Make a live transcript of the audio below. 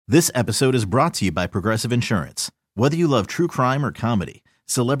This episode is brought to you by Progressive Insurance. Whether you love true crime or comedy,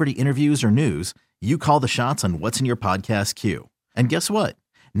 celebrity interviews or news, you call the shots on what's in your podcast queue. And guess what?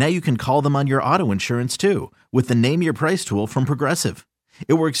 Now you can call them on your auto insurance too with the Name Your Price tool from Progressive.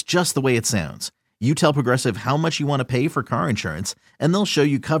 It works just the way it sounds. You tell Progressive how much you want to pay for car insurance, and they'll show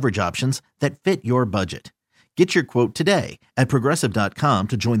you coverage options that fit your budget. Get your quote today at Progressive.com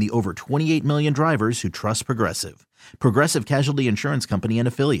to join the over 28 million drivers who trust Progressive. Progressive Casualty Insurance Company and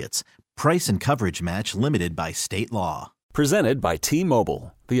Affiliates. Price and coverage match limited by state law. Presented by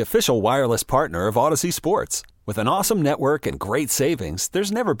T-Mobile, the official wireless partner of Odyssey Sports. With an awesome network and great savings,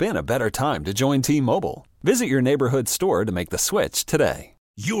 there's never been a better time to join T-Mobile. Visit your neighborhood store to make the switch today.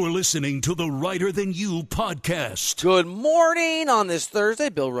 You're listening to the Writer Than You podcast. Good morning on this Thursday.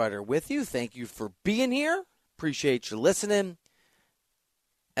 Bill Ryder with you. Thank you for being here. Appreciate you listening.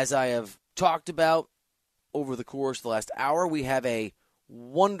 As I have talked about over the course of the last hour, we have a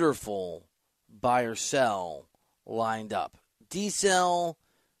wonderful buy or sell lined up. D-Cell,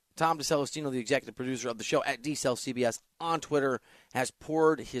 Tom DeCelestino, the executive producer of the show at D-Cell CBS on Twitter, has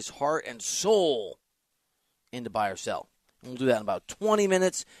poured his heart and soul into buy or sell. We'll do that in about 20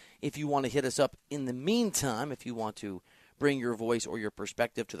 minutes. If you want to hit us up in the meantime, if you want to bring your voice or your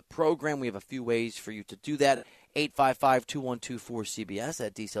perspective to the program, we have a few ways for you to do that. 855-212-4CBS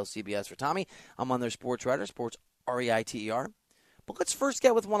at D-Cell CBS for Tommy. I'm on their sports writer, sports R-E-I-T-E-R. But let's first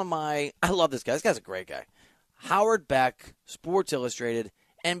get with one of my, I love this guy. This guy's a great guy. Howard Beck, Sports Illustrated,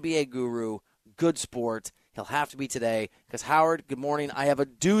 NBA guru, good sport. He'll have to be today because, Howard, good morning. I have a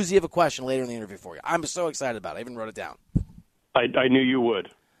doozy of a question later in the interview for you. I'm so excited about it. I even wrote it down. I knew you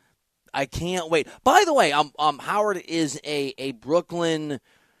would. I can't wait. By the way, Howard is a Brooklyn,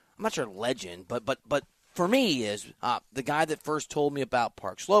 I'm not sure legend, but for me he is the guy that first told me about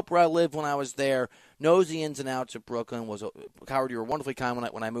Park Slope where I lived when I was there, knows the ins and outs of Brooklyn. Howard, you were wonderfully kind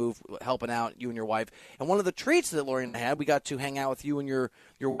when I moved, helping out, you and your wife. And one of the treats that Lori and I had, we got to hang out with you and your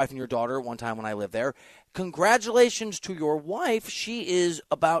wife and your daughter one time when I lived there. Congratulations to your wife. She is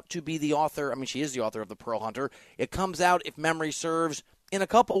about to be the author. I mean, she is the author of The Pearl Hunter. It comes out, if memory serves, in a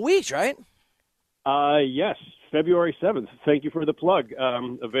couple of weeks, right? Yes, February 7th. Thank you for the plug.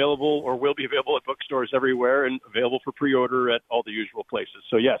 Available or will be available at bookstores everywhere and available for pre-order at all the usual places.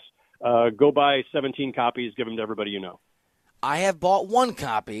 So, yes, go buy 17 copies, give them to everybody you know. I have bought one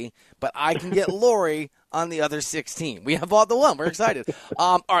copy, but I can get Lori on the other 16. We have bought the one. We're excited.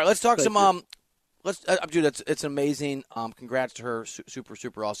 All right, let's talk some dude, it's amazing. Congrats to her. Super,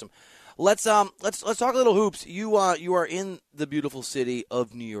 super awesome. Let's talk a little hoops. You are in the beautiful city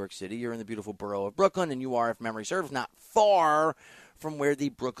of New York City. You're in the beautiful borough of Brooklyn, and you are, if memory serves, not far from where the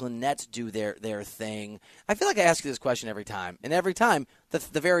Brooklyn Nets do their thing. I feel like I ask you this question every time, and every time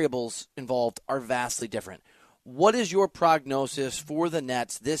the variables involved are vastly different. What is your prognosis for the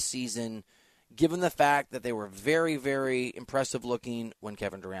Nets this season, given the fact that they were very, very impressive looking when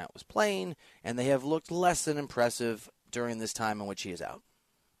Kevin Durant was playing, and they have looked less than impressive during this time in which he is out?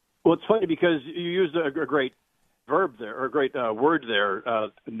 Well, it's funny because you used a great verb there, or a great word there,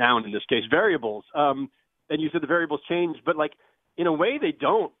 noun in this case, variables. And you said the variables change, but in a way they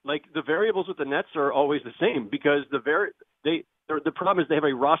don't. The variables with the Nets are always the same because the problem is they have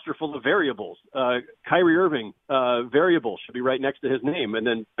a roster full of variables. Kyrie Irving, variable, should be right next to his name, and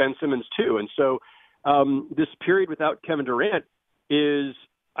then Ben Simmons too. And so this period without Kevin Durant is,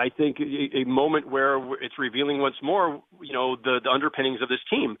 I think, a moment where it's revealing once more, the underpinnings of this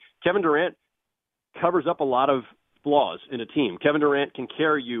team. Kevin Durant covers up a lot of flaws in a team. Kevin Durant can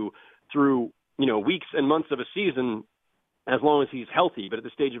carry you through, weeks and months of a season as long as he's healthy. But at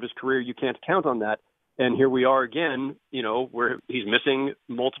the stage of his career, you can't count on that. And here we are again, where he's missing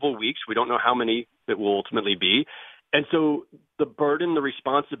multiple weeks. We don't know how many it will ultimately be. And so the burden, the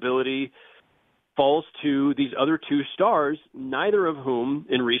responsibility falls to these other two stars, neither of whom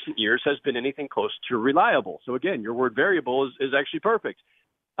in recent years has been anything close to reliable. So again, your word variable is actually perfect.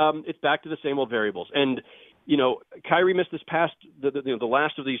 It's back to the same old variables. And, Kyrie missed this past, the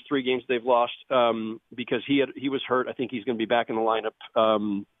last of these three games they've lost because he was hurt. I think he's going to be back in the lineup,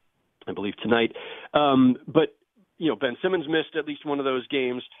 I believe tonight. But Ben Simmons missed at least one of those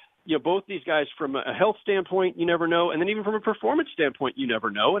games. Both these guys from a health standpoint, you never know. And then even from a performance standpoint, you never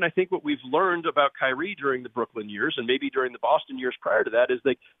know. And I think what we've learned about Kyrie during the Brooklyn years and maybe during the Boston years prior to that is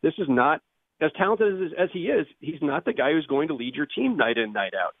this is not, as talented as he is, he's not the guy who's going to lead your team night in,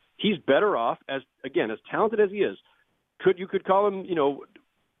 night out. He's better off as talented as he is. You could call him,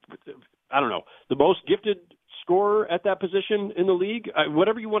 I don't know, the most gifted scorer at that position in the league.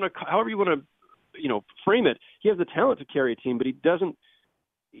 However you want to frame it, he has the talent to carry a team, but he doesn't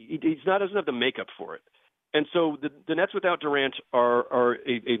have the makeup for it. And so the Nets without Durant are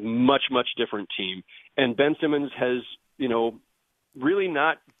a much, much different team. And Ben Simmons has, really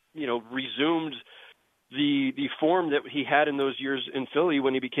not, resumed the form that he had in those years in Philly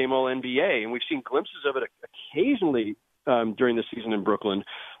when he became All-NBA. And we've seen glimpses of it occasionally during the season in Brooklyn.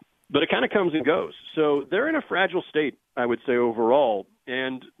 But it kind of comes and goes. So they're in a fragile state, I would say, overall.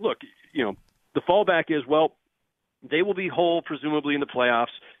 And look, the fallback is, well, they will be whole, presumably, in the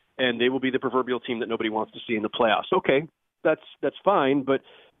playoffs, and they will be the proverbial team that nobody wants to see in the playoffs. Okay, that's fine, but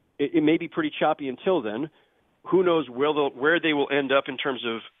it may be pretty choppy until then. Who knows where they will end up in terms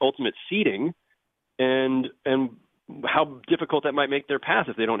of ultimate seeding, and how difficult that might make their path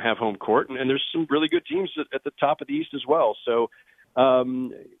if they don't have home court. And there's some really good teams at the top of the East as well. So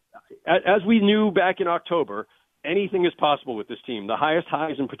as we knew back in October, anything is possible with this team, the highest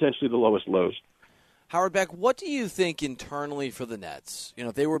highs and potentially the lowest lows. Howard Beck, what do you think internally for the Nets?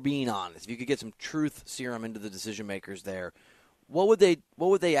 If they were being honest, if you could get some truth serum into the decision makers there, what would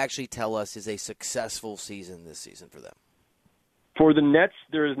they actually tell us is a successful season this season for them? For the Nets,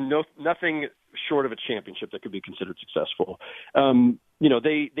 there is nothing short of a championship that could be considered successful.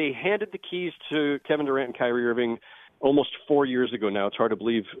 They handed the keys to Kevin Durant and Kyrie Irving almost 4 years ago now. It's hard to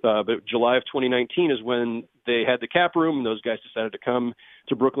believe, but July of 2019 is when they had the cap room, and those guys decided to come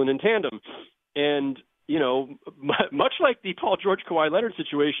to Brooklyn in tandem. And, much like the Paul George, Kawhi Leonard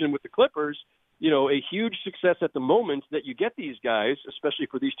situation with the Clippers, a huge success at the moment that you get these guys, especially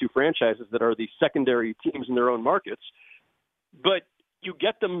for these two franchises that are the secondary teams in their own markets. But you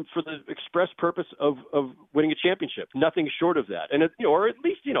get them for the express purpose of winning a championship, nothing short of that. And, or at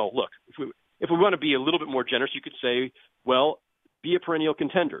least, look, if we want to be a little bit more generous, you could say, well, be a perennial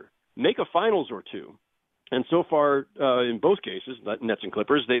contender, make a finals or two. And so far, in both cases, Nets and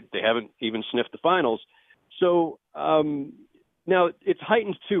Clippers, they haven't even sniffed the finals. So now it's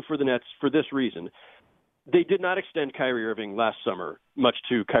heightened, too, for the Nets for this reason. They did not extend Kyrie Irving last summer, much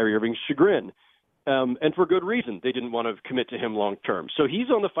to Kyrie Irving's chagrin. And for good reason. They didn't want to commit to him long term. So he's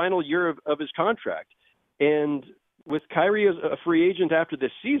on the final year of his contract. And with Kyrie as a free agent after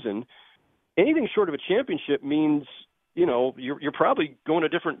this season, anything short of a championship means, you're probably going a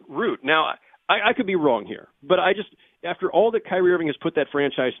different route. Now, I could be wrong here, but after all that Kyrie Irving has put that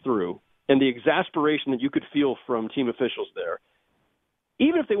franchise through and the exasperation that you could feel from team officials there,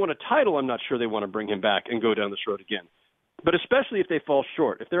 even if they won a title, I'm not sure they want to bring him back and go down this road again. But especially if they fall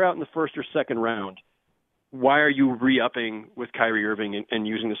short, if they're out in the first or second round, why are you re-upping with Kyrie Irving and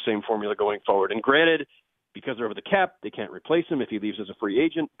using the same formula going forward? And granted, because they're over the cap, they can't replace him if he leaves as a free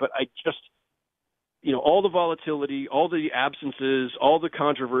agent. But I just, all the volatility, all the absences, all the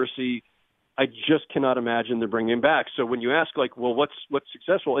controversy, I just cannot imagine they're bringing him back. So when you ask, what's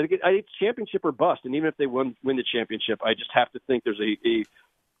successful, I think it's championship or bust. And even if they win the championship, I just have to think there's a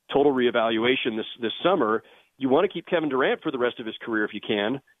total reevaluation this summer. You want to keep Kevin Durant for the rest of his career if you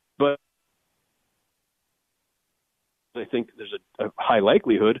can, but I think there's a high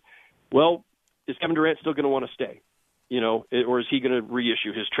likelihood. Well, is Kevin Durant still going to want to stay? Or is he going to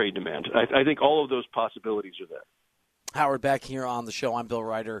reissue his trade demand? I think all of those possibilities are there. Howard Beck here on the show. I'm Bill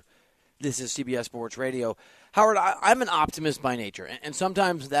Ryder. This is CBS Sports Radio. Howard, I'm an optimist by nature, and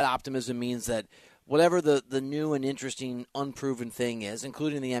sometimes that optimism means that whatever the new and interesting, unproven thing is,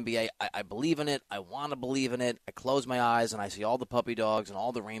 including the NBA, I believe in it. I want to believe in it. I close my eyes and I see all the puppy dogs and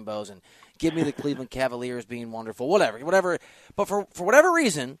all the rainbows and give me the Cleveland Cavaliers being wonderful, whatever. But for whatever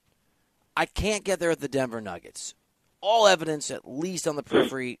reason, I can't get there at the Denver Nuggets. All evidence, at least on the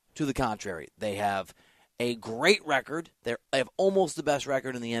periphery, to the contrary. They have a great record. They have almost the best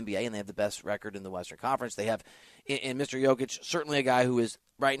record in the NBA, and they have the best record in the Western Conference. They have, in Mr. Jokic, certainly a guy who is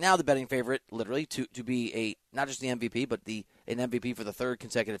right now the betting favorite, literally, to be not just the MVP, but an MVP for the third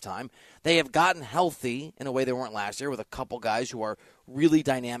consecutive time. They have gotten healthy in a way they weren't last year with a couple guys who are really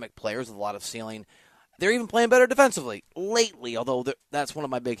dynamic players with a lot of ceiling. They're even playing better defensively lately, although that's one of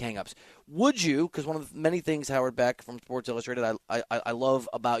my big hangups. Would you, because one of the many things, Howard Beck from Sports Illustrated, I love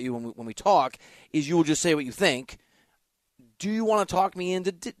about you when we talk, is you will just say what you think. Do you want to talk me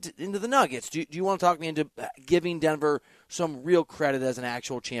into the Nuggets? Do you want to talk me into giving Denver some real credit as an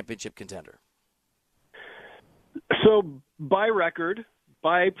actual championship contender? So by record,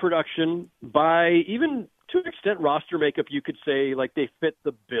 by production, by even to an extent roster makeup, you could say they fit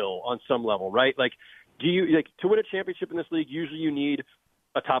the bill on some level, right? Do you to win a championship in this league? Usually, you need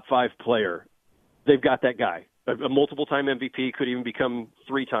a top 5 player. They've got that guy, a multiple-time MVP, could even become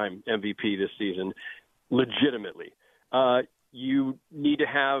 3-time MVP this season, legitimately. You need to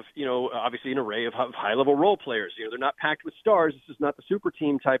have, obviously an array of high-level role players. They're not packed with stars. This is not the super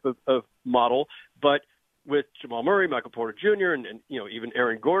team type of model, but with Jamal Murray, Michael Porter Jr., and even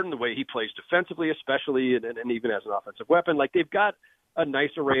Aaron Gordon, the way he plays defensively, especially, and even as an offensive weapon. Like, they've got a nice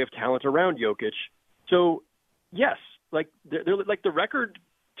array of talent around Jokic. So, yes, like they're like, the record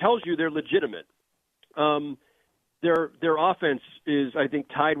tells you they're legitimate. Their offense is, I think,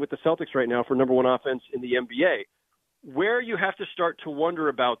 tied with the Celtics right now for number one offense in the NBA. Where you have to start to wonder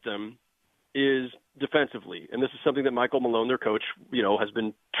about them is defensively, and this is something that Michael Malone, their coach, has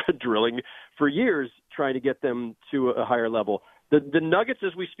been drilling for years, trying to get them to a higher level. The Nuggets,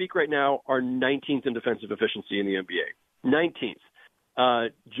 as we speak right now, are 19th in defensive efficiency in the NBA.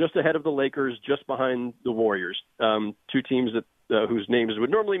 19th, just ahead of the Lakers, just behind the Warriors. Two teams that whose names would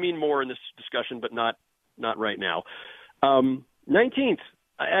normally mean more in this discussion, but not right now. 19th.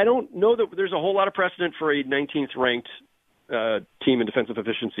 I don't know that there's a whole lot of precedent for a 19th ranked team in defensive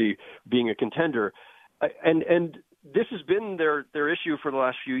efficiency being a contender. And this has been their issue for the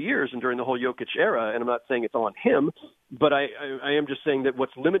last few years and during the whole Jokic era. And I'm not saying it's on him, but I am just saying that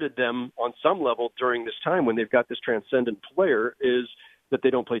what's limited them on some level during this time when they've got this transcendent player is that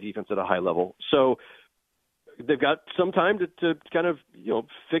they don't play defense at a high level. So they've got some time to kind of,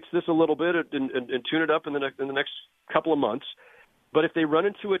 fix this a little bit and tune it up in the next couple of months. But if they run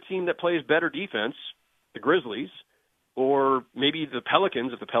into a team that plays better defense, the Grizzlies, or maybe the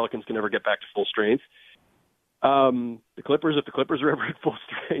Pelicans, if the Pelicans can ever get back to full strength, the Clippers, if the Clippers are ever at full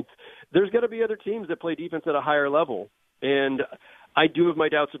strength, there's got to be other teams that play defense at a higher level. And I do have my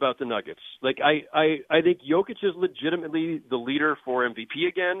doubts about the Nuggets. Like, I think Jokic is legitimately the leader for MVP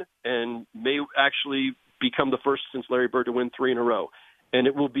again and may actually become the first since Larry Bird to win 3 in a row. And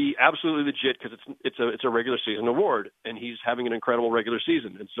it will be absolutely legit because it's a regular season award, and he's having an incredible regular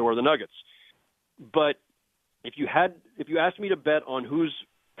season, and so are the Nuggets. But if you asked me to bet on who's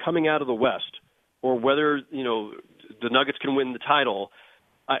coming out of the West or whether the Nuggets can win the title,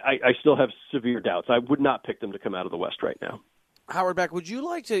 I still have severe doubts. I would not pick them to come out of the West right now. Howard Beck, would you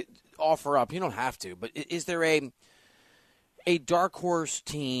like to offer up? You don't have to, but is there a dark horse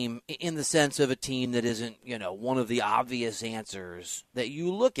team in the sense of a team that isn't, one of the obvious answers that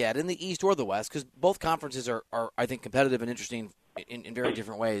you look at in the East or the West, because both conferences are, I think, competitive and interesting in very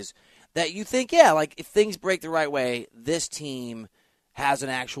different ways, that you think, like, if things break the right way, this team has an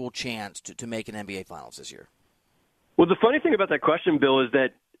actual chance to make an NBA Finals this year? Well, the funny thing about that question, Bill, is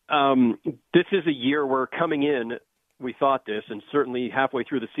that this is a year where coming in, we thought this, and certainly halfway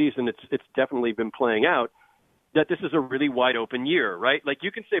through the season, it's definitely been playing out, that this is a really wide open year, right? Like,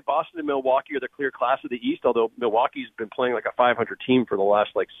 you can say Boston and Milwaukee are the clear class of the East, although Milwaukee's been playing like a 500 team for the last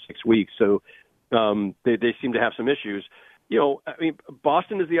 6 weeks. So they seem to have some issues.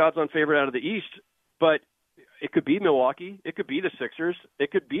 Boston is the odds on favorite out of the East, but it could be Milwaukee. It could be the Sixers.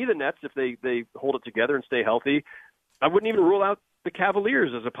 It could be the Nets if they hold it together and stay healthy. I wouldn't even rule out the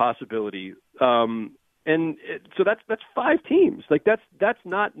Cavaliers as a possibility. So that's 5 teams. Like, that's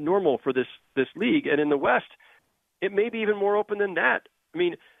not normal for this league. And in the West, it may be even more open than that. I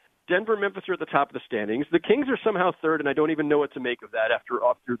mean, Denver, Memphis are at the top of the standings. The Kings are somehow third, and I don't even know what to make of that after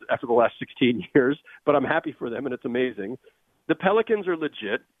the last 16 years, but I'm happy for them, and it's amazing. The Pelicans are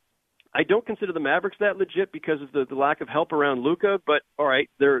legit. I don't consider the Mavericks that legit because of the lack of help around Luka, but all right,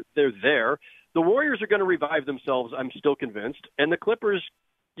 they're there. The Warriors are going to revive themselves, I'm still convinced. And the Clippers,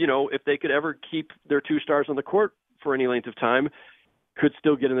 if they could ever keep their 2 stars on the court for any length of time, could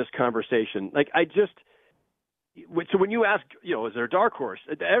still get in this conversation. So when you ask, is there a dark horse?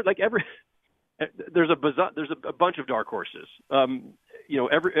 There's a bunch of dark horses.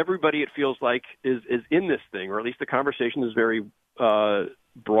 Everybody, it feels like, is in this thing, or at least the conversation is very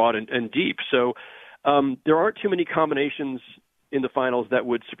broad and deep. So there aren't too many combinations in the finals that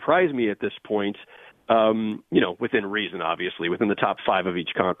would surprise me at this point. Within reason, obviously, within the top 5 of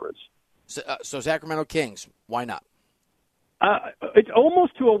each conference. So Sacramento Kings, why not? It's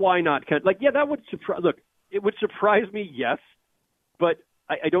almost to a why not. That would surprise. Look, it would surprise me, yes, but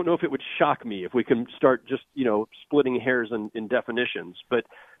I don't know if it would shock me if we can start just, splitting hairs in definitions. But,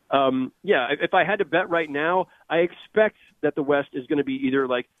 if I had to bet right now, I expect that the West is going to be either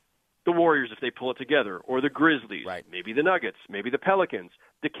like the Warriors if they pull it together, or the Grizzlies, right, maybe the Nuggets, maybe the Pelicans.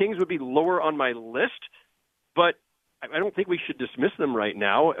 The Kings would be lower on my list, but I don't think we should dismiss them right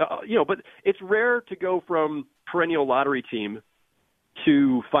now. But it's rare to go from perennial lottery team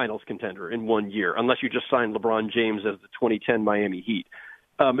to finals contender in 1 year, unless you just sign LeBron James as the 2010 Miami Heat.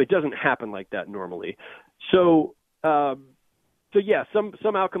 It doesn't happen like that normally. So yeah,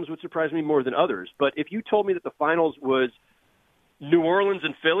 some outcomes would surprise me more than others. But if you told me that the finals was New Orleans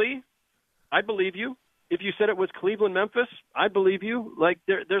and Philly, I'd believe you. If you said it was Cleveland, Memphis, I'd believe you.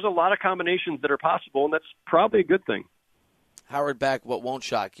 There's a lot of combinations that are possible, and that's probably a good thing. Howard Beck, what won't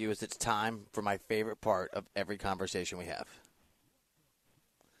shock you is it's time for my favorite part of every conversation we have.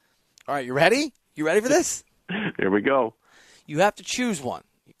 All right, you ready? You ready for this? Here we go. You have to choose one.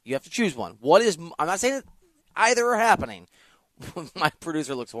 You have to choose one. What is? I'm not saying that either are happening. My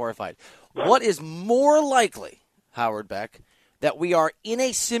producer looks horrified. What is more likely, Howard Beck, that we are in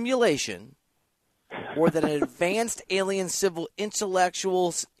a simulation, or that an advanced alien civilization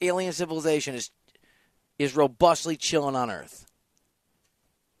is robustly chilling on Earth?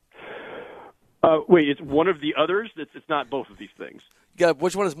 Wait, it's one of the others? It's not both of these things.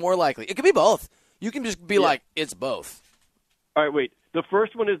 Which one is more likely? It could be both. You can just be like, it's both. All right, wait. The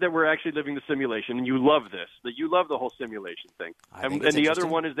first one is that we're actually living the simulation, and you love this. That you love the whole simulation thing. And the other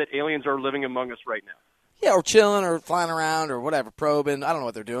one is that aliens are living among us right now. Yeah, or chilling or flying around or whatever, probing. I don't know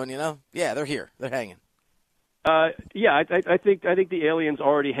what they're doing, you know? Yeah, they're here. They're hanging. Yeah, I think the aliens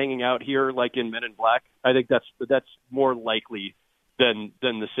already hanging out here, like in Men in Black. I think that's more likely than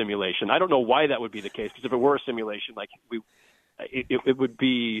the simulation. I don't know why that would be the case, because if it were a simulation, like it would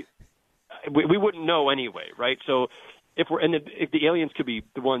be, we wouldn't know anyway, right? So if the aliens could be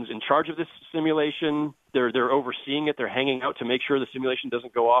the ones in charge of this simulation, they're overseeing it, they're hanging out to make sure the simulation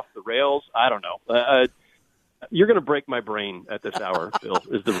doesn't go off the rails. I don't know. You're going to break my brain at this hour, Bill,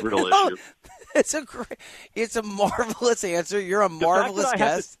 is the real issue. It's a marvelous answer. You're a marvelous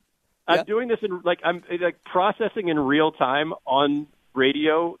guest. I'm doing this I'm processing in real time on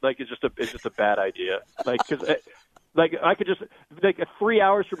radio. It's just a bad idea. Because I could just 3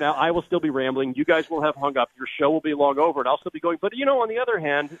 hours from now, I will still be rambling. You guys will have hung up. Your show will be long over, and I'll still be going. But on the other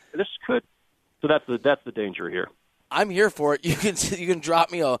hand, this could. So that's the danger here. I'm here for it. You can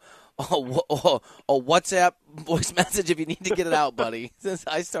drop me a WhatsApp voice message if you need to get it out, buddy, since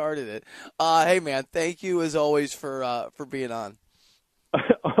I started it. Hey, man, thank you as always for being on.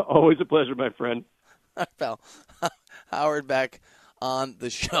 Always a pleasure, my friend. All right, pal. Howard Beck on the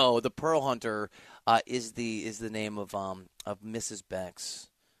show. The Pearl Hunter is the name of Mrs. Beck's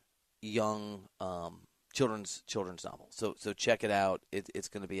young children's novel. So check it out. It's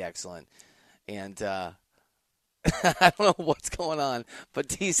going to be excellent. And I don't know what's going on, but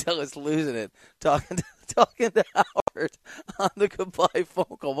T-Cell is losing it talking to Howard on the goodbye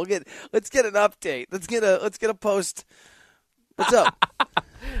phone call. Let's get an update. Let's get a post. What's up?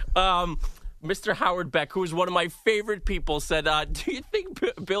 Mr. Howard Beck, who is one of my favorite people, said, do you think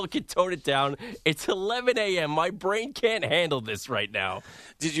Bill could tone it down? It's 11 a.m. My brain can't handle this right now.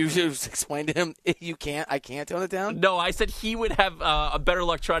 Did you just explain to him, I can't tone it down? No, I said he would have a better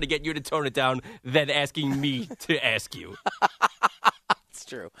luck trying to get you to tone it down than asking me to ask you. That's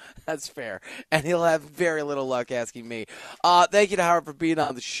true. That's fair. And he'll have very little luck asking me. Thank you to Howard for being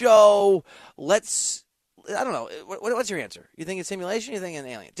on the show. I don't know. What's your answer? You think it's simulation? You think it's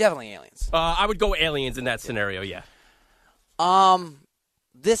aliens? Definitely aliens. I would go aliens in that scenario, yeah.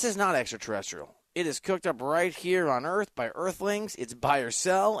 This is not extraterrestrial. It is cooked up right here on Earth by Earthlings. It's Buy or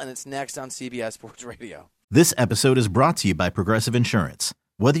Sell, and it's next on CBS Sports Radio. This episode is brought to you by Progressive Insurance.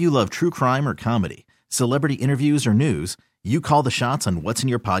 Whether you love true crime or comedy, celebrity interviews or news, you call the shots on what's in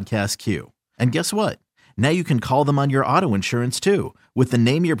your podcast queue. And guess what? Now you can call them on your auto insurance, too, with the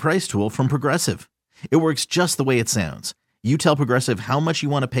Name Your Price tool from Progressive. It works just the way it sounds. You tell Progressive how much you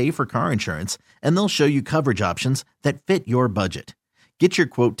want to pay for car insurance, and they'll show you coverage options that fit your budget. Get your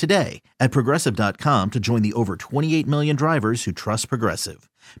quote today at Progressive.com to join the over 28 million drivers who trust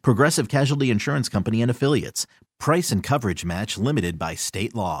Progressive. Progressive Casualty Insurance Company and Affiliates. Price and coverage match limited by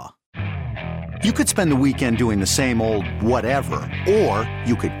state law. You could spend the weekend doing the same old whatever, or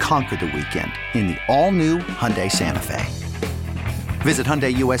you could conquer the weekend in the all-new Hyundai Santa Fe. Visit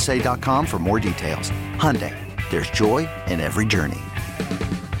HyundaiUSA.com for more details. Hyundai, there's joy in every journey.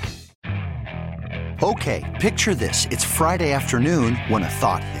 Okay, picture this. It's Friday afternoon when a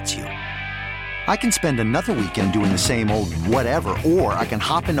thought hits you. I can spend another weekend doing the same old whatever, or I can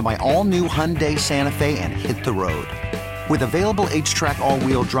hop into my all-new Hyundai Santa Fe and hit the road. With available H-Track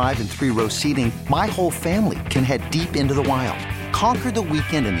all-wheel drive and 3-row seating, my whole family can head deep into the wild. Conquer the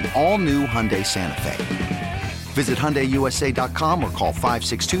weekend in the all-new Hyundai Santa Fe. Visit HyundaiUSA.com or call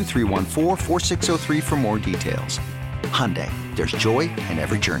 562-314-4603 for more details. Hyundai, there's joy in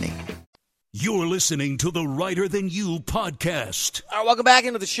every journey. You're listening to the Writer Than You podcast. All right, welcome back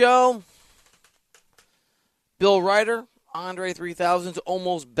into the show. Bill Ryder, Andre 3000's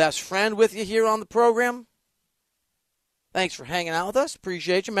almost best friend with you here on the program. Thanks for hanging out with us.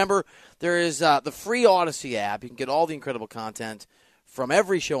 Appreciate you. Remember, there is the free Odyssey app. You can get all the incredible content from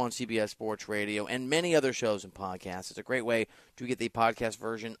every show on CBS Sports Radio and many other shows and podcasts. It's a great way to get the podcast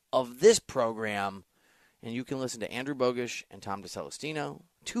version of this program. And you can listen to Andrew Bogish and Tom DeCelestino,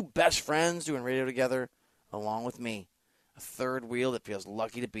 two best friends doing radio together, along with me, a A third wheel that feels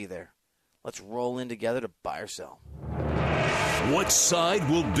lucky to be there. Let's roll in together to buy or sell. What side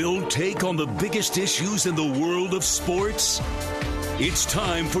will Bill take on the biggest issues in the world of sports? It's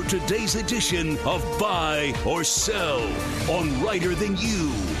time for today's edition of Buy or Sell on Righter Than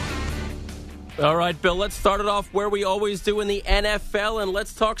You. All right, Bill, let's start it off where we always do in the NFL, and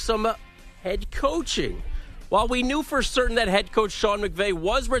let's talk some head coaching. While we knew for certain that head coach Sean McVay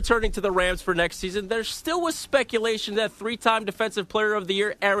was returning to the Rams for next season, there still was speculation that three-time Defensive Player of the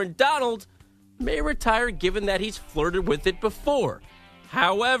Year Aaron Donald may retire, given that he's flirted with it before.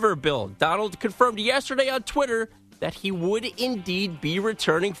 However, Bill, Donald confirmed yesterday on Twitter that he would indeed be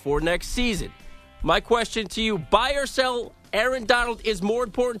returning for next season. My question to you, buy or sell, Aaron Donald is more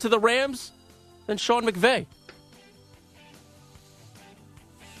important to the Rams than Sean McVay?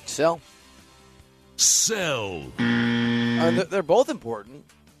 Sell. Sell. They're both important,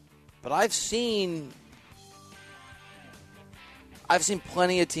 but I've seen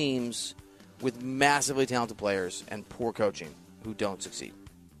plenty of teams with massively talented players and poor coaching who don't succeed.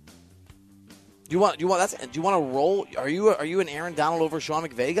 Do you want to roll? Are you an Aaron Donald over Sean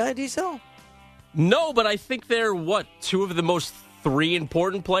McVay guy, D-Cell? No, but I think they're two of the most three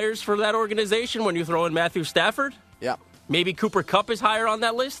important players for that organization when you throw in Matthew Stafford. Yeah. Maybe Cooper Kupp is higher on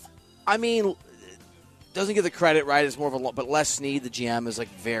that list. I mean, doesn't get the credit, right? It's more of but Les Snead, the GM, is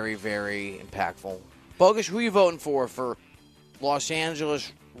very, very impactful. Bogusch, who are you voting for Los Angeles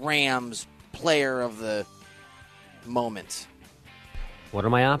Rams player of the moment? What are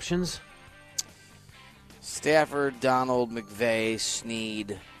my options? Stafford, Donald, McVay,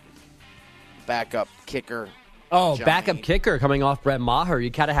 Snead, backup kicker. Oh, Johnny, backup kicker coming off Brett Maher. You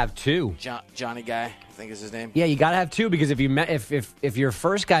gotta have two. Johnny guy, I think is his name. Yeah, you gotta have two because if your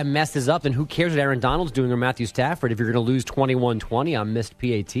first guy messes up, then who cares what Aaron Donald's doing or Matthew Stafford if you're going to lose 21-20 on missed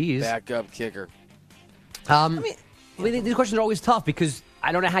PATs? Backup kicker. These questions are always tough because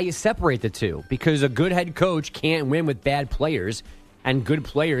I don't know how you separate the two. Because a good head coach can't win with bad players, and good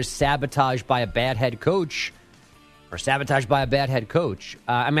players sabotaged by a bad head coach or sabotaged by a bad head coach.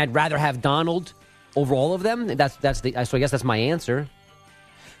 I'd rather have Donald over all of them. So I guess that's my answer.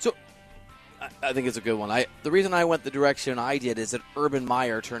 So I think it's a good one. The reason I went the direction I did is that Urban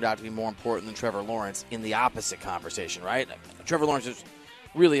Meyer turned out to be more important than Trevor Lawrence in the opposite conversation, right? Trevor Lawrence is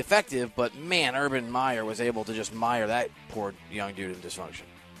really effective, but man, Urban Meyer was able to just mire that poor young dude in dysfunction.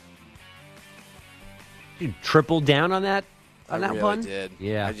 You tripled down on that I really one? Did.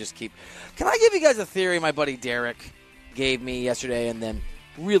 Yeah. Can I give you guys a theory my buddy Derek gave me yesterday and then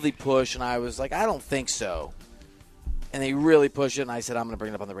really push, and I was like, I don't think so. And they really pushed it, and I said, I'm going to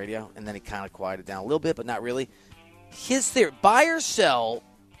bring it up on the radio. And then he kind of quieted down a little bit, but not really. His theory, buy or sell,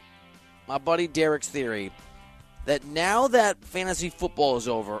 my buddy Derek's theory, that now that fantasy football is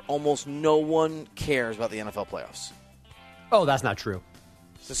over, almost no one cares about the NFL playoffs. Oh, that's not true.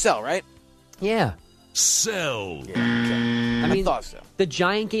 So sell, right? Yeah. Sell. Yeah, okay. I thought so. The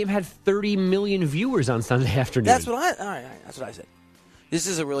Giant game had 30 million viewers on Sunday afternoon. That's what I said. This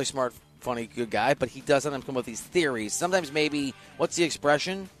is a really smart, funny, good guy, but he does sometimes come up with these theories. Sometimes maybe, what's the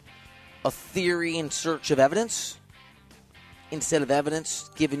expression? A theory in search of evidence? Instead of evidence,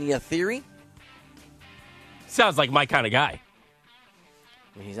 giving you a theory? Sounds like my kind of guy.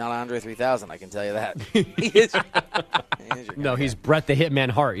 I mean, he's not Andre 3000, I can tell you that. He is no, he's Bret the Hitman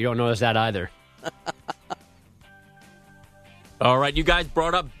Hart. You don't notice that either. All right, you guys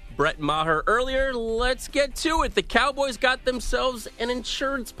brought up Brett Maher earlier. Let's get to it. The Cowboys got themselves an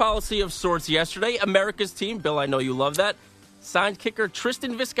insurance policy of sorts yesterday. America's team, Bill, I know you love that, signed kicker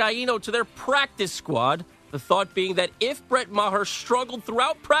Tristan Vizcaino to their practice squad. The thought being that if Brett Maher struggled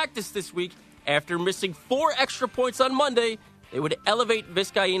throughout practice this week after missing 4 extra points on Monday, they would elevate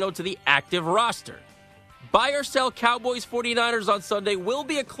Vizcaino to the active roster. Buy or sell Cowboys 49ers on Sunday will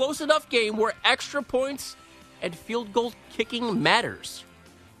be a close enough game where extra points and field goal kicking matters.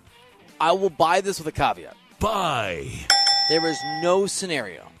 I will buy this with a caveat. Buy. There is no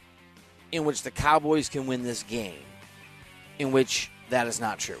scenario in which the Cowboys can win this game in which that is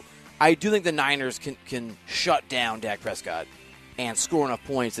not true. I do think the Niners can shut down Dak Prescott and score enough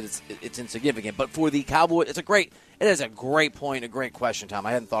points that it's insignificant. But for the Cowboys, it is a great point, a great question, Tom.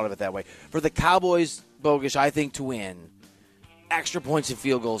 I hadn't thought of it that way. For the Cowboys, Bogusch, I think to win, extra points and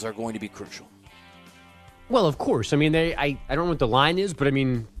field goals are going to be crucial. Well, of course. I mean, I don't know what the line is, but I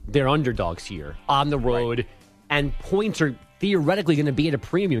mean, they're underdogs here on the road, right. And points are theoretically going to be at a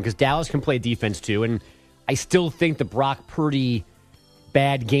premium because Dallas can play defense too. And I still think the Brock Purdy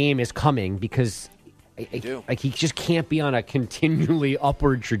bad game is coming because he just can't be on a continually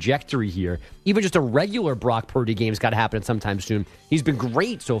upward trajectory here. Even just a regular Brock Purdy game's got to happen sometime soon. He's been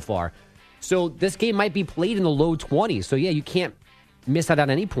great so far. So this game might be played in the low 20s. So, yeah, you can't miss out on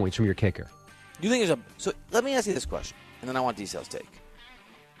any points from your kicker. Do you think there's a... So let me ask you this question, and then I want D-Cell's take.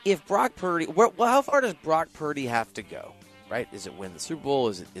 If Brock Purdy... how far does Brock Purdy have to go, right? Is it win the Super Bowl?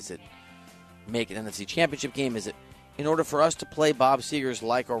 Is it make an NFC Championship game? Is it in order for us to play Bob Seger's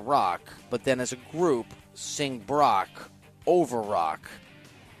Like a Rock, but then as a group sing Brock over Rock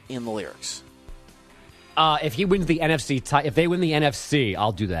in the lyrics? If he wins the NFC... if they win the NFC,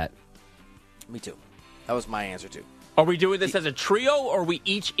 I'll do that. Me too. That was my answer, too. Are we doing this as a trio, or we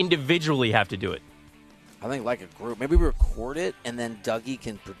each individually have to do it? I think like a group. Maybe we record it, and then Dougie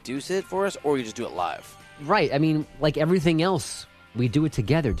can produce it for us, or you just do it live. Right. I mean, like everything else, we do it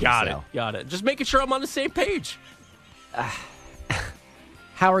together, D-Cell. Got it. Just making sure I'm on the same page.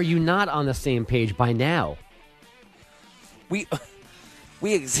 How are you not on the same page by now? We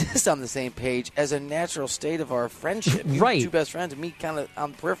exist on the same page as a natural state of our friendship. You Right. two best friends, and me kind of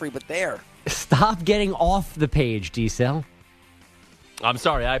on the periphery, but there. Stop getting off the page, D-Cell. I'm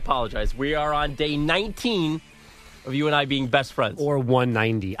sorry. I apologize. We are on day 19 of you and I being best friends. Or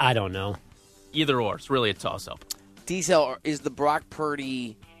 190. I don't know. Either or. It's really a toss-up. D-Cell, is the Brock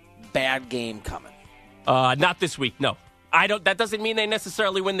Purdy bad game coming? Not this week, no. That doesn't mean they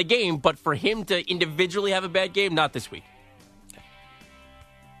necessarily win the game, but for him to individually have a bad game, not this week.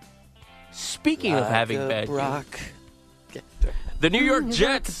 Speaking of having bad Brock. the New York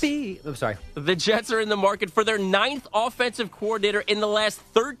Jets. I'm sorry. The Jets are in the market for their 9th offensive coordinator in the last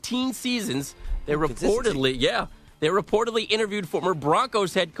 13 seasons. They reportedly interviewed former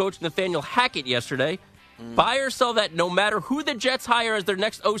Broncos head coach Nathaniel Hackett yesterday. Buy or sell that no matter who the Jets hire as their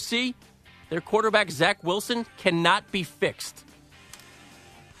next OC, their quarterback Zach Wilson cannot be fixed.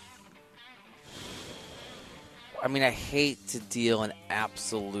 I mean, I hate to deal in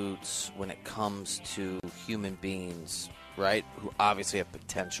absolutes when it comes to human beings, right, who obviously have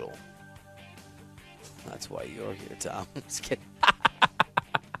potential. That's why you're here, Tom. Just kidding.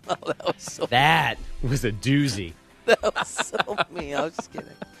 Oh, that was a doozy. That was so mean. I was just kidding.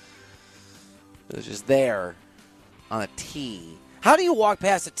 It was just there on a tee. How do you walk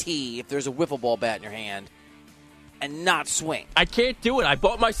past a tee if there's a wiffle ball bat in your hand and not swing? I can't do it. I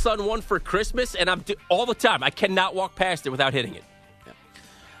bought my son one for Christmas, and all the time. I cannot walk past it without hitting it. Yeah.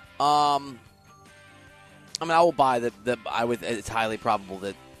 I mean, I will buy that. It's highly probable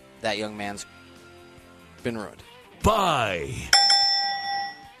that young man's been ruined. Buy.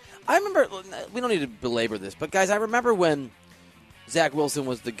 I remember. We don't need to belabor this, but guys, I remember when Zach Wilson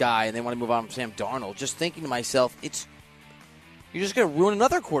was the guy, and they want to move on from Sam Darnold. Just thinking to myself, you're just going to ruin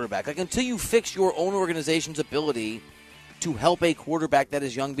another quarterback. Like, until you fix your own organization's ability to help a quarterback that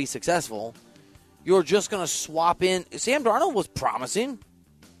is young be successful, you're just going to swap in. Sam Darnold was promising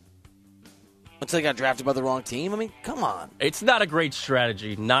until he got drafted by the wrong team. I mean, come on. It's not a great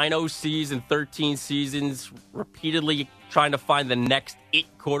strategy. 9 OCs in 13 seasons, repeatedly trying to find the next it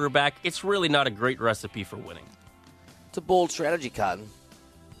quarterback. It's really not a great recipe for winning. It's a bold strategy, Cotton.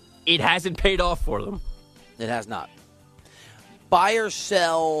 It hasn't paid off for them. It has not. Buy or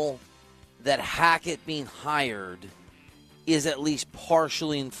sell that Hackett being hired is at least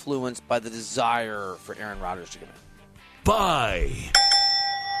partially influenced by the desire for Aaron Rodgers to come in. Buy.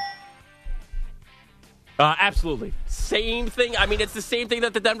 Absolutely. Same thing. I mean, it's the same thing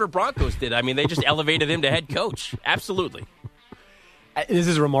that the Denver Broncos did. I mean, they just elevated him to head coach. Absolutely. This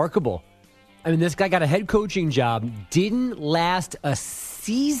is remarkable. I mean, this guy got a head coaching job, didn't last a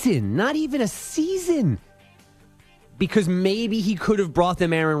season, not even a season. Because maybe he could have brought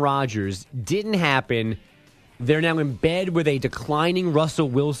them Aaron Rodgers. Didn't happen. They're now in bed with a declining Russell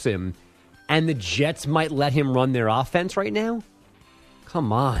Wilson, and the Jets might let him run their offense right now?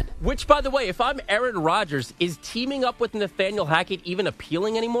 Come on. Which, by the way, if I'm Aaron Rodgers, is teaming up with Nathaniel Hackett even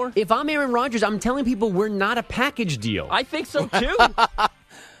appealing anymore? If I'm Aaron Rodgers, I'm telling people we're not a package deal. I think so, too.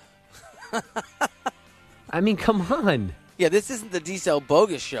 I mean, come on. Yeah, this isn't the D-Cell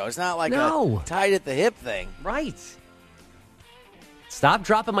bogus show. It's not like a tied at the hip thing. Right. Stop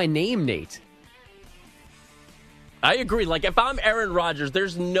dropping my name, Nate. I agree. Like, if I'm Aaron Rodgers,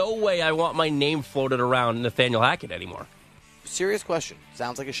 there's no way I want my name floated around Nathaniel Hackett anymore. Serious question.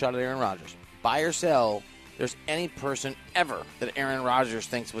 Sounds like a shot at Aaron Rodgers. Buy or sell, there's any person ever that Aaron Rodgers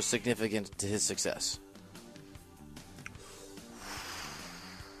thinks was significant to his success.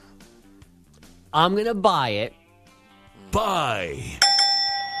 I'm going to buy it. Buy.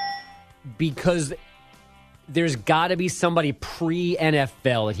 Because there's got to be somebody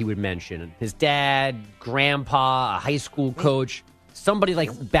pre-NFL that he would mention. His dad, grandpa, a high school coach, somebody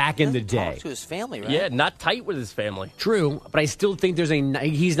like back in the day. Talk to his family, right? Yeah, not tight with his family. True, but I still think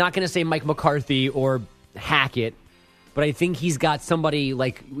he's not going to say Mike McCarthy or Hackett. but I think he's got somebody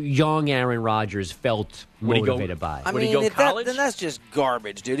like young Aaron Rodgers felt motivated by. I Would he mean, go if college? then that's just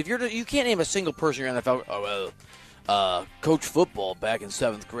garbage, dude. If you can't name a single person in your NFL. Oh well, coach football back in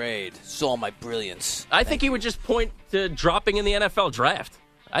 7th grade saw my brilliance. I think he would just point to dropping in the NFL draft.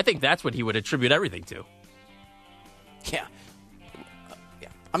 I think that's what he would attribute everything to. Yeah. Yeah.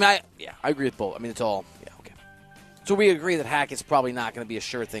 I mean, I agree with both. I mean, it's all, yeah, okay. So we agree that Hackett's probably not going to be a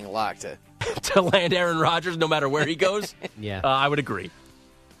sure thing lock to. To land Aaron Rodgers no matter where he goes? Yeah. I would agree.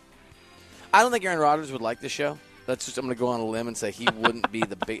 I don't think Aaron Rodgers would like the show. That's just, I'm going to go on a limb and say he wouldn't be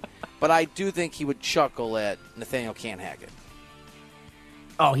the big. But I do think he would chuckle at Nathaniel Hackett.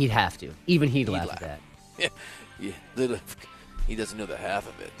 Oh, he'd have to. Even he'd laugh at that. Yeah. He doesn't know the half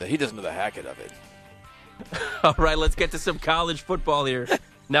of it. He doesn't know the Hackett of it. All right, let's get to some college football here.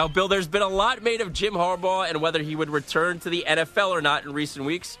 Now, Bill, there's been a lot made of Jim Harbaugh and whether he would return to the NFL or not in recent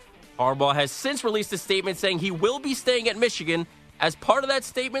weeks. Harbaugh has since released a statement saying he will be staying at Michigan. As part of that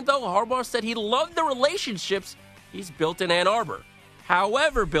statement, though, Harbaugh said he loved the relationships he's built in Ann Arbor.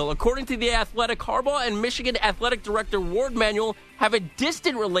 However, Bill, according to The Athletic, Harbaugh and Michigan Athletic Director Ward Manuel have a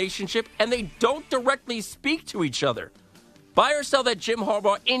distant relationship and they don't directly speak to each other. Buy or sell that Jim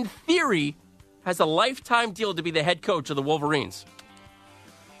Harbaugh, in theory, has a lifetime deal to be the head coach of the Wolverines.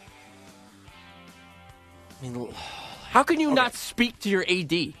 I mean, how can you not speak to your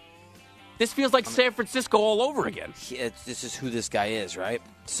AD? This feels like San Francisco all over again. This is who this guy is, right?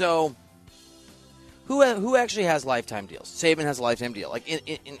 So, who actually has lifetime deals? Saban has a lifetime deal, like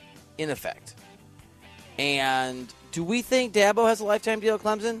in effect. And do we think Dabo has a lifetime deal at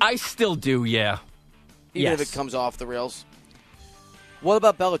Clemson? I still do, yeah. Even if it comes off the rails. What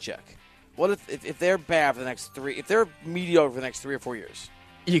about Belichick? What if they're bad for the next if they're mediocre for the next 3 or 4 years?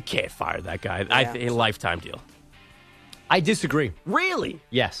 You can't fire that guy. Yeah. A lifetime deal. I disagree. Really?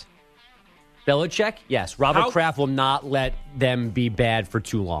 Yes. Belichick, yes. Robert Kraft will not let them be bad for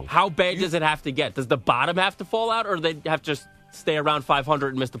too long. How bad does it have to get? Does the bottom have to fall out, or do they have to just stay around 500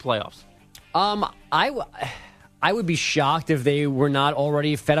 and miss the playoffs? I would be shocked if they were not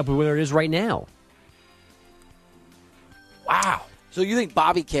already fed up with where it is right now. Wow. So you think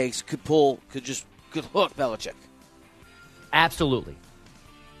Bobby Cakes could hook Belichick? Absolutely.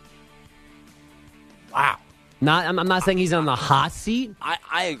 Wow. I'm not saying he's on the hot seat.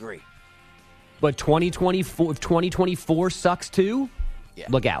 I agree. But 2024, if 2024 sucks too,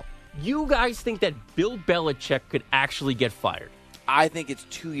 look out. You guys think that Bill Belichick could actually get fired? I think it's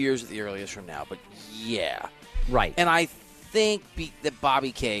 2 years at the earliest from now, but yeah. Right. And I think that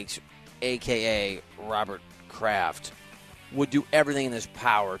Bobby Cakes, a.k.a. Robert Kraft, would do everything in his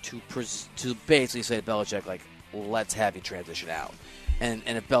power to basically say to Belichick, like, let's have you transition out. And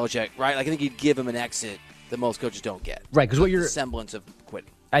if Belichick, right, like I think he'd give him an exit that most coaches don't get. Right, because what you're... semblance of quitting.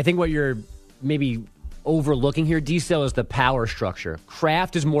 I think what you're maybe overlooking here, D-Cell, is the power structure.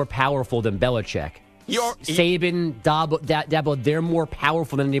 Kraft is more powerful than Belichick. Saban, Dabo, they're more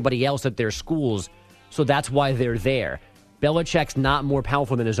powerful than anybody else at their schools, so that's why they're there. Belichick's not more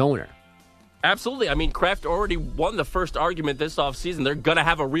powerful than his owner. Absolutely. I mean, Kraft already won the first argument this offseason. They're going to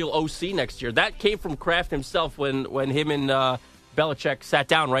have a real OC next year. That came from Kraft himself when him and Belichick sat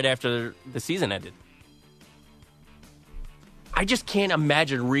down right after the season ended. I just can't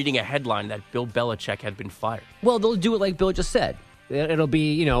imagine reading a headline that Bill Belichick had been fired. Well, they'll do it like Bill just said. It'll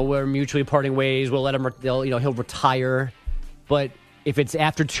be, we're mutually parting ways. We'll let him, he'll retire. But if it's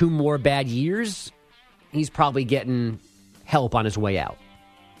after 2 more bad years, he's probably getting help on his way out.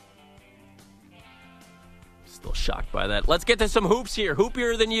 Still shocked by that. Let's get to some hoops here.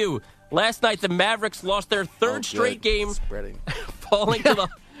 Hoopier than you. Last night, the Mavericks lost their third straight game, falling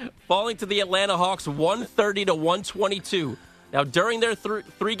to the Atlanta Hawks 130-122. Now, during their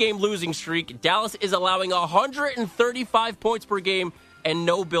 3-game losing streak, Dallas is allowing 135 points per game, and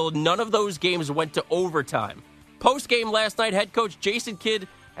none of those games went to overtime. Post-game last night, head coach Jason Kidd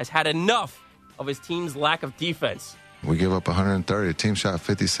has had enough of his team's lack of defense. We give up 130. The team shot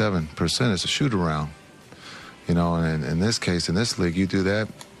 57%. It's a shoot-around. And in this case, in this league, you do that,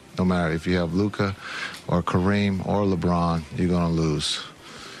 no matter if you have Luka or Kareem or LeBron, you're going to lose.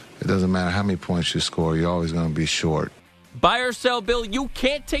 It doesn't matter how many points you score. You're always going to be short. Buy or sell, Bill, you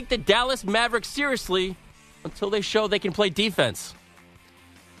can't take the Dallas Mavericks seriously until they show they can play defense.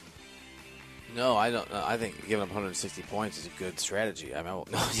 No, I don't. I think giving up 160 points is a good strategy. I mean,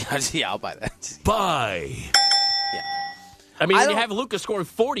 I'll buy that. Buy. Yeah. I mean, when you have Luka scoring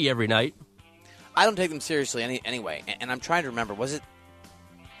 40 every night. I don't take them seriously anyway. And I'm trying to remember. Was it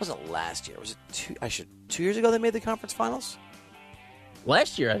last year? Was it 2 years ago they made the conference finals?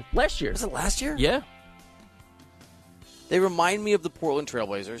 Last year. Was it last year? Yeah. They remind me of the Portland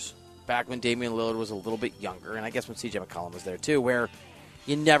Trailblazers. back when Damian Lillard was a little bit younger, and I guess when C.J. McCollum was there too, where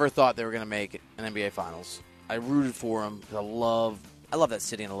you never thought they were going to make an NBA Finals. I rooted for them because I love that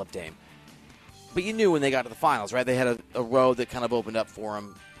city and I love Dame. But you knew when they got to the finals, right? They had a road that kind of opened up for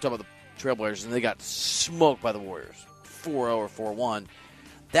them. Talk about the Trailblazers, and they got smoked by the Warriors, 4-0 or 4-1.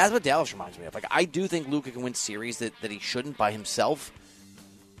 That's what Dallas reminds me of. Like, I do think Luka can win series that he shouldn't by himself.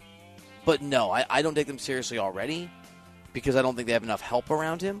 But no, I don't take them seriously already because I don't think they have enough help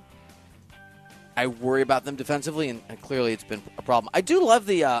around him. I worry about them defensively, and clearly it's been a problem. I do love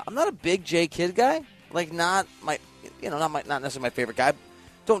the. I'm not a big Jay Kidd guy. Like, not necessarily my favorite guy.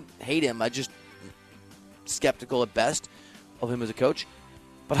 Don't hate him. I just skeptical at best of him as a coach.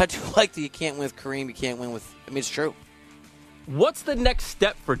 But I do like that you can't win with Kareem. You can't win with. I mean, it's true. What's the next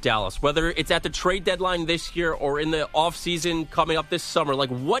step for Dallas? Whether it's at the trade deadline this year or in the offseason coming up this summer, like,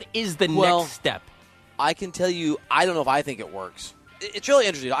 what is the next step? I can tell you, I don't know if I think it works. It's really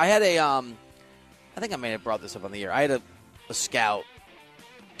interesting. I had I think I may have brought this up on the air. I had a scout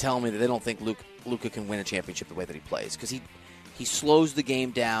tell me that they don't think Luka can win a championship the way that he plays because he slows the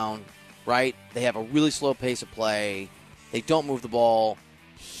game down, right? They have a really slow pace of play. They don't move the ball.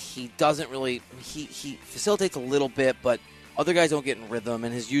 He doesn't really – he facilitates a little bit, but other guys don't get in rhythm,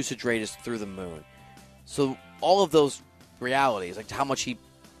 and his usage rate is through the moon. So all of those realities, like how much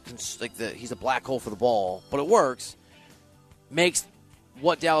he's a black hole for the ball, but it works, makes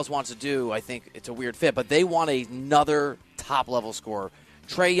what Dallas wants to do, I think it's a weird fit, but they want another top-level scorer.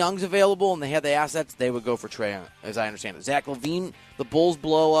 Trae Young's available, and they have the assets, they would go for Trae Young, as I understand it. Zach LaVine, the Bulls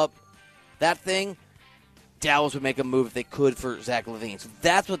blow up that thing, Dallas would make a move if they could for Zach LaVine. So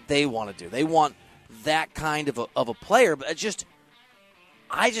that's what they want to do. They want that kind of a player, but I just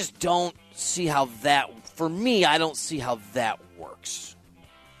don't see how that, for me, I don't see how that works.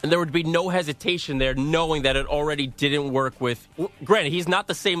 And there would be no hesitation there knowing that it already didn't work with, granted, he's not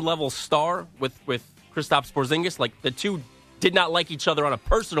the same level star with Kristaps Porzingis. Like, the two did not like each other on a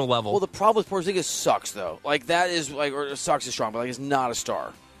personal level. Well, the problem with Porzingis sucks, though. Like, that is, like, or sucks is strong, but, like, he's not a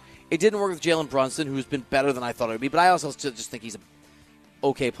star. It didn't work with Jalen Brunson, who's been better than I thought it would be, but I also just think he's an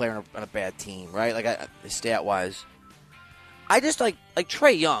okay player on a bad team, right? Like, stat-wise. I just like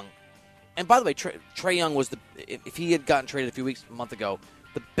Trae Young. And by the way, Trae Young was if he had gotten traded a month ago,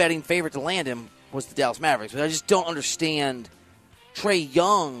 the betting favorite to land him was the Dallas Mavericks. But I just don't understand. Trae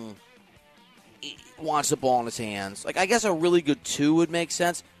Young wants the ball in his hands. Like, I guess a really good 2 would make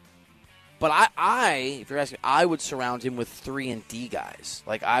sense. But if you're asking, I would surround him with 3-and-D guys.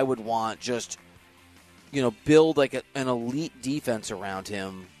 Like, I would want just, build like an elite defense around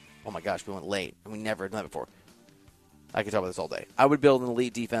him. Oh my gosh, we went late. And we never done that before. I could talk about this all day. I would build an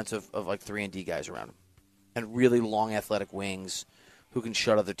elite defense of like 3-and-D guys around him. And really long athletic wings who can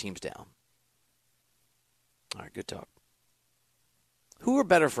shut other teams down. All right, good talk. Who are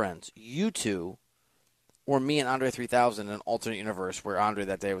better friends, you two or me and Andre 3000 in an alternate universe where Andre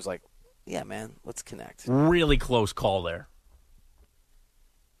that day was like, yeah, man, let's connect. Really close call there.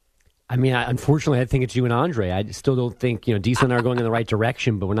 I mean, unfortunately, I think it's you and Andre. I still don't think, Diesel and I are going in the right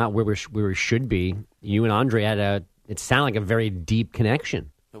direction, but we're not where we should be. You and Andre it sounded like a very deep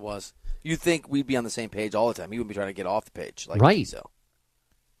connection. It was. You think we'd be on the same page all the time. He wouldn't be trying to get off the page. Like right. So.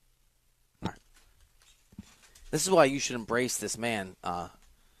 All right. This is why you should embrace this man,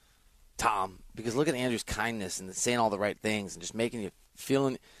 Tom, because look at Andrew's kindness and saying all the right things and just making you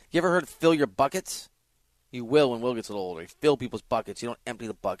feeling. You ever heard fill your buckets? You will when Will gets a little older. You fill people's buckets. You don't empty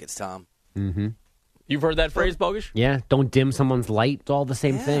the buckets, Tom. Mm-hmm. You've heard that phrase, Bogusch? Yeah, don't dim someone's light. It's all the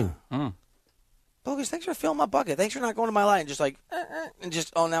same thing. Mm. Bogusch, thanks for filling my bucket. Thanks for not going to my light and just like, and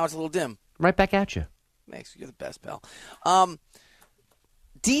just, now it's a little dim. Right back at you. Max, you're the best, pal.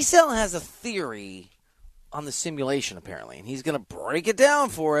 D-Cell has a theory on the simulation, apparently, and he's going to break it down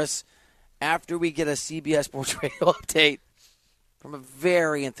for us after we get a CBS Sports Radio update from a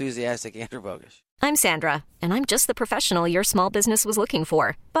very enthusiastic Andrew Bogusch. I'm Sandra, and I'm just the professional your small business was looking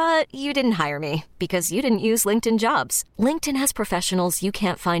for. But you didn't hire me because you didn't use LinkedIn Jobs. LinkedIn has professionals you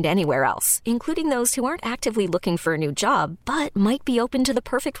can't find anywhere else, including those who aren't actively looking for a new job, but might be open to the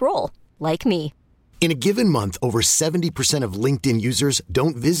perfect role, like me. In a given month, over 70% of LinkedIn users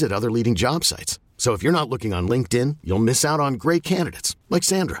don't visit other leading job sites. So if you're not looking on LinkedIn, you'll miss out on great candidates, like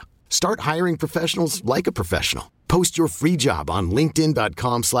Sandra. Start hiring professionals like a professional. Post your free job on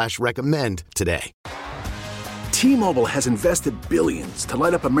linkedin.com/recommend today. T-Mobile has invested billions to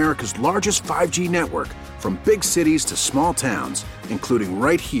light up America's largest 5G network, from big cities to small towns, including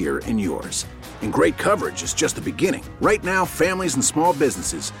right here in yours. And great coverage is just the beginning. Right now, families and small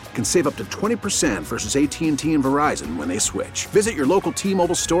businesses can save up to 20% versus AT&T and Verizon when they switch. Visit your local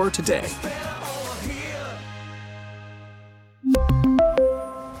T-Mobile store today.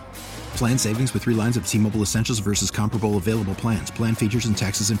 Plan savings with 3 lines of T-Mobile Essentials versus comparable available plans. Plan features and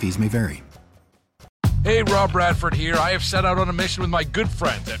taxes and fees may vary. Hey, Rob Bradford here. I have set out on a mission with my good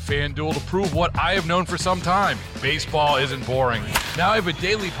friends at FanDuel to prove what I have known for some time. Baseball isn't boring. Now I have a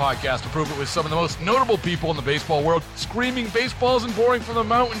daily podcast to prove it with some of the most notable people in the baseball world, screaming baseball isn't boring from the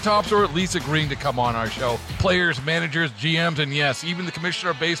mountaintops, or at least agreeing to come on our show. Players, managers, GMs, and yes, even the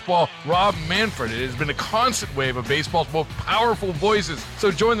commissioner of baseball, Rob Manfred. It has been a constant wave of baseball's most powerful voices. So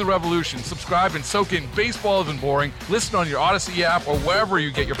join the revolution. Subscribe and soak in Baseball Isn't Boring. Listen on your Odyssey app or wherever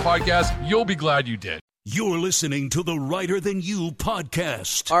you get your podcasts. You'll be glad you did. You're listening to the Writer Than You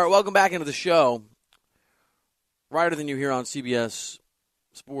podcast. All right, welcome back into the show. Writer Than You here on CBS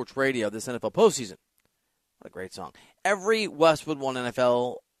Sports Radio, this NFL postseason. What a great song. Every Westwood One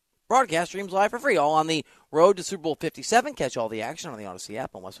NFL broadcast streams live for free, all on the road to Super Bowl 57. Catch all the action on the Odyssey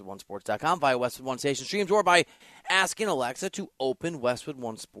app on WestwoodOneSports.com via Westwood One station streams or by asking Alexa to open Westwood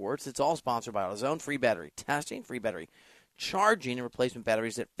One Sports. It's all sponsored by AutoZone. Free battery testing, free battery charging, and replacement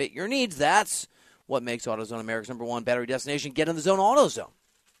batteries that fit your needs. That's what makes AutoZone America's #1 battery destination. Get in the zone, AutoZone.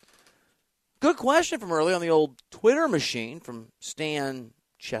 Good question from early on the old Twitter machine from Stan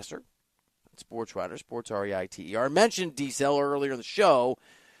Chester, sports writer, sports REITER. Mentioned D-Cell earlier in the show.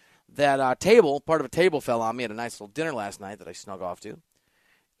 That part of a table fell on me at a nice little dinner last night that I snuck off to,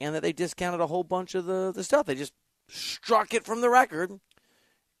 and that they discounted a whole bunch of the stuff. They just struck it from the record.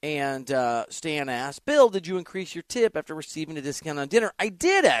 And Stan asked, Bill, did you increase your tip after receiving a discount on dinner? I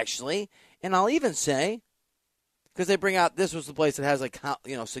did, actually. And I'll even say, because they bring out, this was the place that has, like,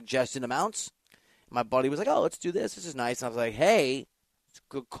 suggested amounts. My buddy was like, oh, let's do this. This is nice. And I was like, hey, it's a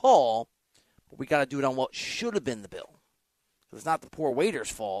good call, but we got to do it on what should have been the bill. It's not the poor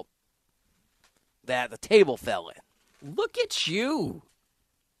waiter's fault that the table fell in. Look at you.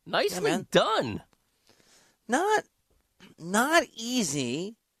 Nicely done. Not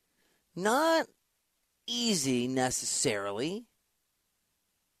easy. Not easy necessarily.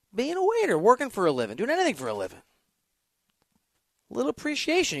 Being a waiter, working for a living, doing anything for a living. A little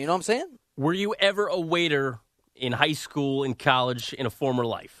appreciation, you know what I'm saying? Were you ever a waiter in high school, in college, in a former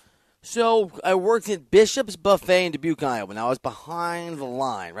life? So I worked at Bishop's Buffet in Dubuque, Iowa. Now I was behind the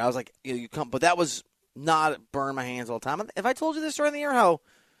line. Right? I was like, you come, but that was not burn my hands all the time. If I told you this during the year,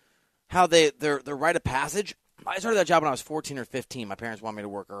 how their rite of passage. I started that job when I was 14 or 15. My parents wanted me to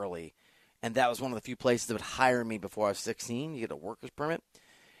work early, and that was one of the few places that would hire me before I was 16. You get a worker's permit.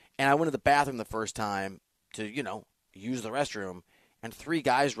 And I went to the bathroom the first time to, use the restroom, and 3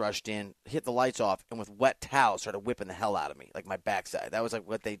 guys rushed in, hit the lights off, and with wet towels started whipping the hell out of me, like my backside. That was like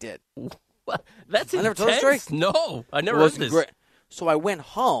what they did. What? That's I never told the story? No, I never heard this. Great. So I went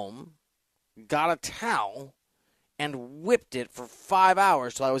home, got a towel, and whipped it for 5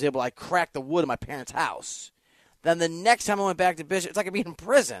 hours till I was able to crack the wood in my parents' house. Then the next time I went back to Bishop, it's like I'd be in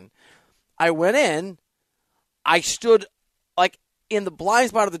prison. I went in, I stood in the blind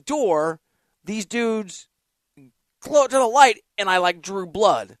spot of the door. These dudes close to the light, and I drew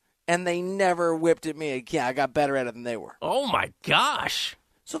blood, and they never whipped at me again. I got better at it than they were. Oh my gosh!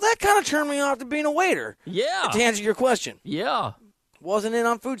 So that kind of turned me off to being a waiter. Yeah. To answer your question. Yeah. Wasn't in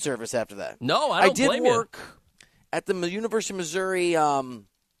on food service after that. No, I don't blame you. I did work at the University of Missouri.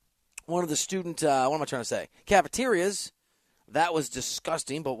 One of the student, what am I trying to say? Cafeterias. That was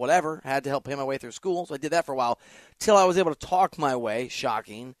disgusting, but whatever. Had to help pay my way through school, so I did that for a while till I was able to talk my way,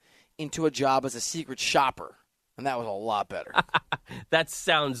 shocking, into a job as a secret shopper, and that was a lot better. That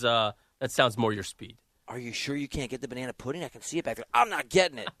sounds more your speed. Are you sure you can't get the banana pudding? I can see it back there. I'm not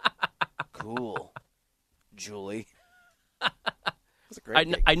getting it. Cool, Julie. That's a great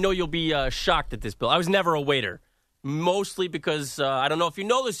gig. I know you'll be shocked at this, Bill. I was never a waiter. Mostly because, I don't know if you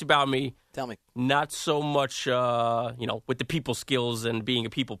know this about me. Tell me. Not so much, with the people skills and being a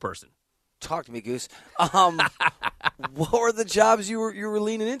people person. Talk to me, Goose. What were the jobs you were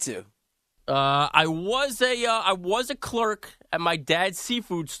leaning into? I was a clerk at my dad's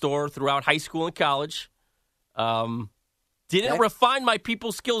seafood store throughout high school and college. Didn't refine my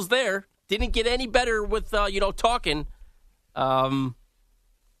people skills there. Didn't get any better with, talking.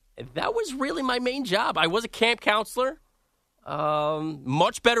 That was really my main job. I was a camp counselor.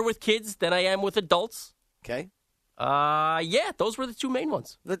 Much better with kids than I am with adults. Okay. Yeah, those were the 2 main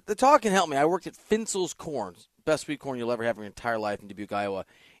ones. The talking helped me. I worked at Finsel's Corn, best sweet corn you'll ever have in your entire life in Dubuque, Iowa.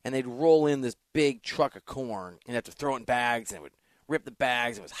 And they'd roll in this big truck of corn and have to throw it in bags, and it would rip the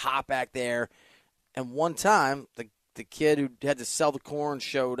bags. It was hot back there. And one time, the kid who had to sell the corn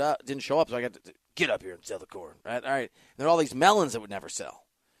didn't show up, so I got to get up here and sell the corn. Right? All right. And there were all these melons that would never sell.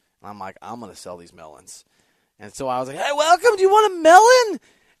 And I'm like, I'm going to sell these melons. And so I was like, hey, welcome. Do you want a melon?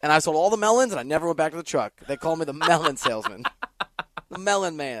 And I sold all the melons, and I never went back to the truck. They called me the melon salesman. The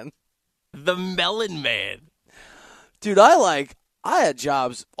melon man. The Melon Man. Dude, I had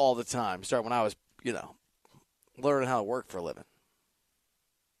jobs all the time, starting when I was, learning how to work for a living.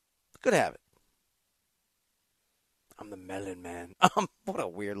 Good habit. I'm the Melon Man. What a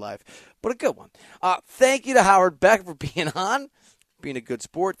weird life, but a good one. Thank you to Howard Beck for being on, being a good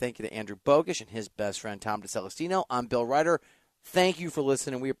sport. Thank you to Andrew Bogish and his best friend, Tom DeCelestino. I'm Bill Ryder. Thank you for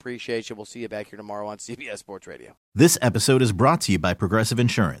listening. We appreciate you. We'll see you back here tomorrow on CBS Sports Radio. This episode is brought to you by Progressive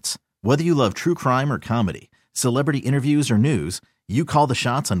Insurance. Whether you love true crime or comedy, celebrity interviews or news, you call the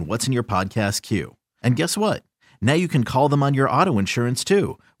shots on what's in your podcast queue. And guess what? Now you can call them on your auto insurance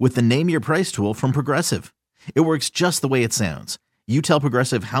too with the Name Your Price tool from Progressive. It works just the way it sounds. You tell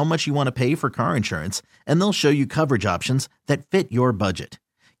Progressive how much you want to pay for car insurance, and they'll show you coverage options that fit your budget.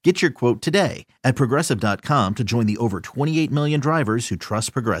 Get your quote today at Progressive.com to join the over 28 million drivers who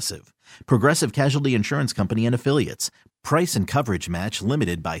trust Progressive. Progressive Casualty Insurance Company and Affiliates. Price and coverage match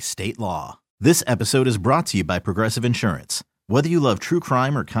limited by state law. This episode is brought to you by Progressive Insurance. Whether you love true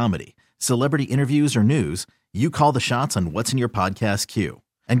crime or comedy, celebrity interviews or news, you call the shots on what's in your podcast queue.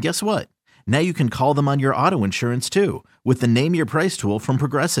 And guess what? Now you can call them on your auto insurance too with the Name Your Price tool from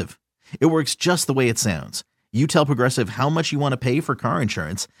Progressive. It works just the way it sounds. You tell Progressive how much you want to pay for car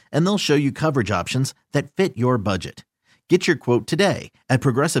insurance, and they'll show you coverage options that fit your budget. Get your quote today at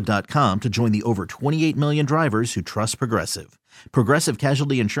Progressive.com to join the over 28 million drivers who trust Progressive. Progressive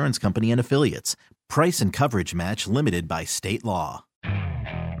Casualty Insurance Company and Affiliates. Price and coverage match limited by state law.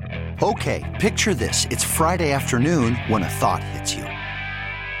 Okay, picture this. It's Friday afternoon when a thought hits you.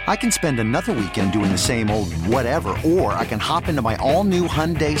 I can spend another weekend doing the same old whatever, or I can hop into my all-new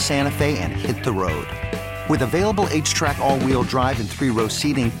Hyundai Santa Fe and hit the road. With available H-Track all-wheel drive and 3-row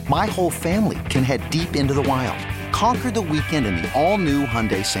seating, my whole family can head deep into the wild. Conquer the weekend in the all-new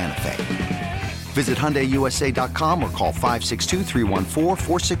Hyundai Santa Fe. Visit HyundaiUSA.com or call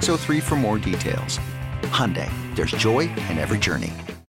 562-314-4603 for more details. Hyundai, there's joy in every journey.